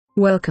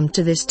Welcome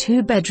to this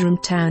 2-bedroom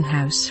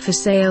townhouse for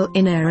sale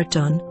in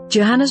Aeroton,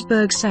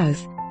 Johannesburg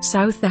South,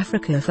 South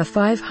Africa for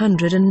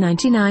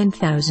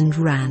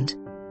R599,000.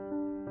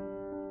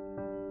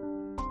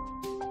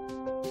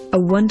 A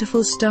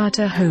wonderful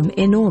starter home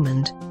in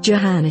Ormonde,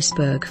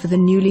 Johannesburg for the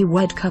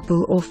newlywed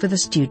couple or for the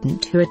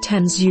student who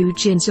attends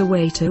UG in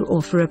Soweto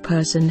or for a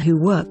person who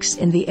works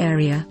in the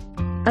area.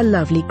 A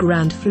lovely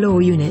ground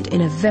floor unit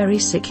in a very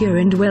secure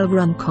and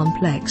well-run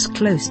complex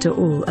close to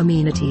all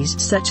amenities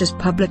such as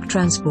public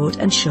transport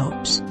and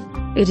shops.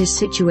 It is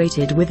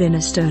situated within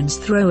a stone's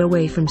throw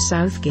away from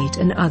Southgate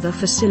and other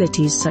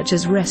facilities such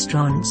as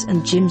restaurants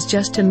and gyms,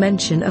 just to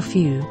mention a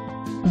few.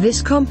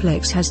 This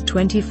complex has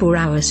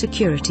 24-hour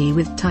security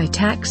with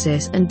tight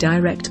access and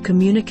direct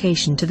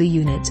communication to the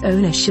unit's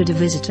owner should a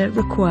visitor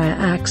require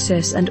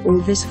access, and all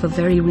this for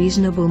very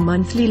reasonable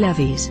monthly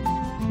levies.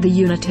 The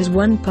unit has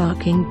one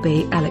parking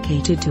bay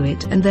allocated to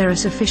it and there are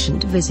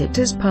sufficient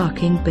visitors'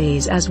 parking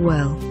bays as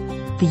well.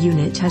 The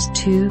unit has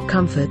 2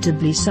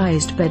 comfortably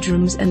sized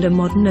bedrooms and a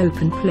modern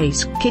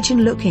open-place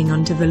kitchen looking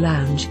onto the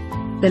lounge.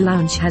 The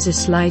lounge has a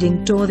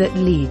sliding door that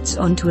leads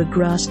onto a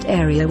grassed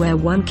area where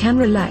one can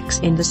relax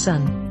in the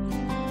sun.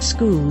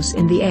 Schools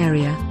in the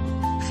area: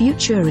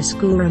 Futura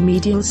School,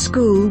 Remedial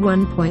School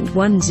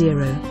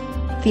 1.10,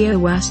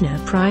 Theowasna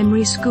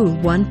Primary School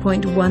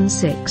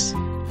 1.16,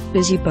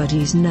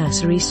 Busybodies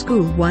Nursery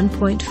School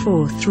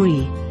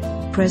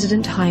 1.43,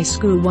 President High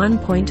School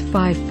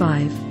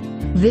 1.55.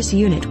 This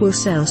unit will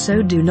sell,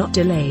 so do not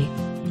delay.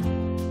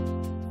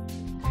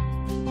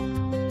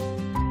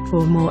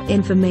 For more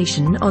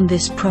information on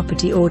this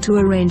property or to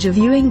arrange a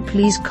viewing,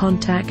 please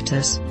contact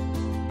us.